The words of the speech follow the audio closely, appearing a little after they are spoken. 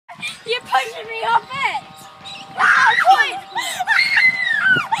pushing me off it.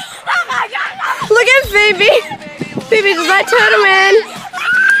 Oh my god. Look at Phoebe. Phoebe, does that turtle man?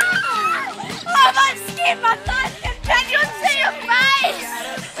 Oh my skin, my thighs. Can you see your face?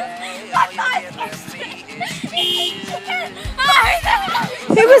 My thighs.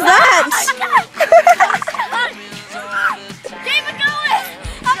 Who was that? Keep it going.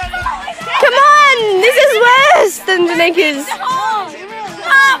 I'm falling. Come on, this is worse than Janeeka's. I'm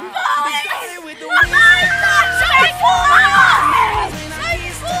falling.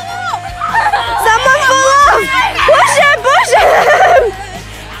 Someone fall off! Push him! Push him!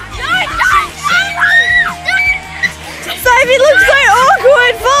 Sophie looks so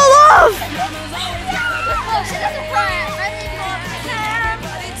awkward! Fall off!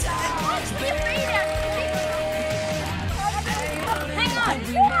 Hang on!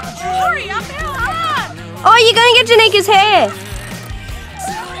 Hurry up! Oh, you're gonna get Janeeka's hair!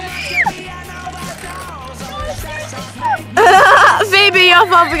 Phoebe, your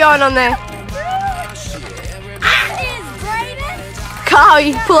fault for going on there. Carl,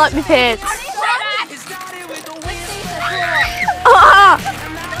 you pull up your pants. Oh.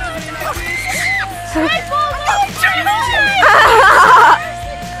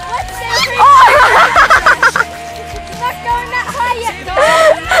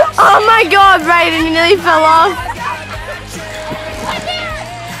 Oh my god, Braden, you nearly fell off.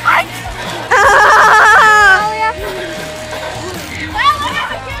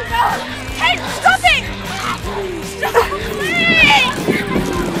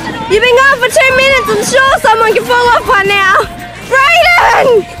 You've been going for 2 minutes. I'm sure someone can fall off by now.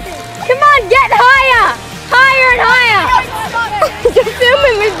 Braden! Come on, get higher! Higher and higher! You're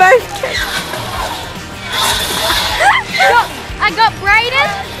filming with both I got Braden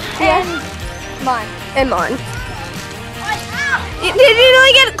and mine. and mine. Did you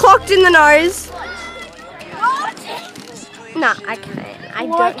really get clocked in the nose? Nah, I can't. I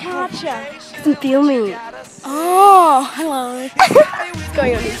don't catch you. I'm filming. Oh, hello. What's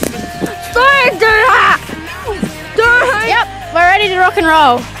going on? Don't do that! Don't! Yep, we're ready to rock and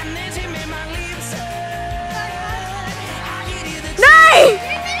roll. No!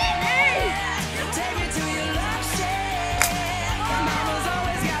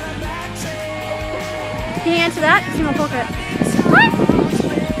 Can you answer that? It's in my pocket. What?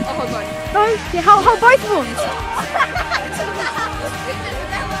 I'll hold mine. Oh, yeah, hold both of them.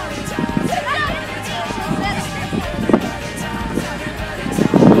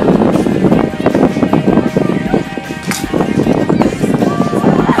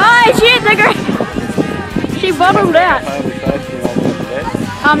 Shit, they're great. She bottomed out.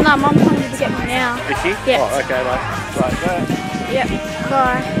 No, Mum's coming to get me now. Is she? Yeah. Oh, okay, like that. Yep.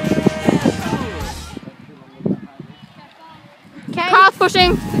 Bye. Okay. Car's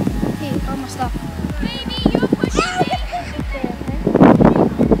pushing. Here, all my stuff. Baby, you're pushing me.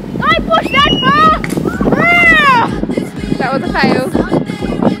 Don't push that far! That was a fail.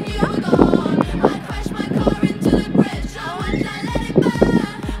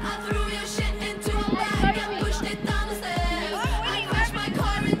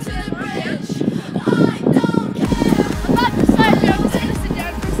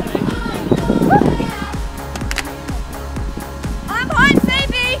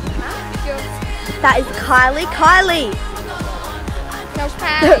 That is Kylie. Kylie! Nose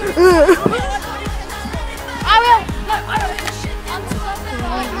pad. I will. No, I will.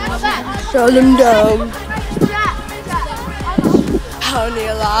 Shut him down. Honey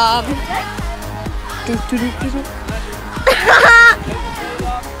alarm.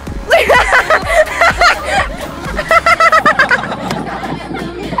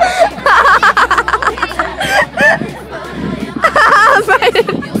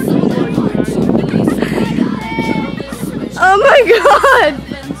 Oh my god!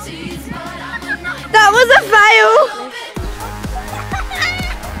 That was a fail!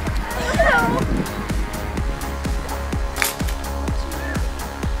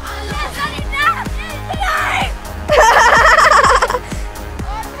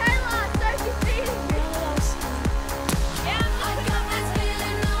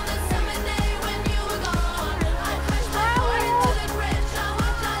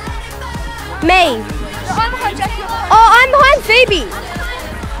 Me! Oh, I'm behind Phoebe!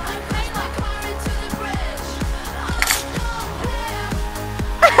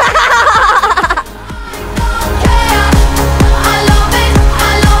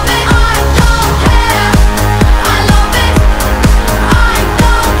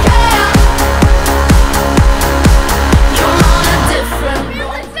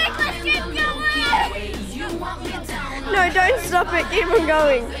 No, don't stop it, keep on going.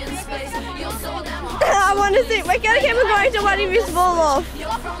 doing? I want to see. We're gonna keep on going till one of you fall off.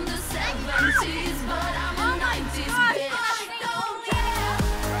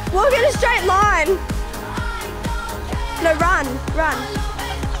 Walk in a straight line. No, run, run.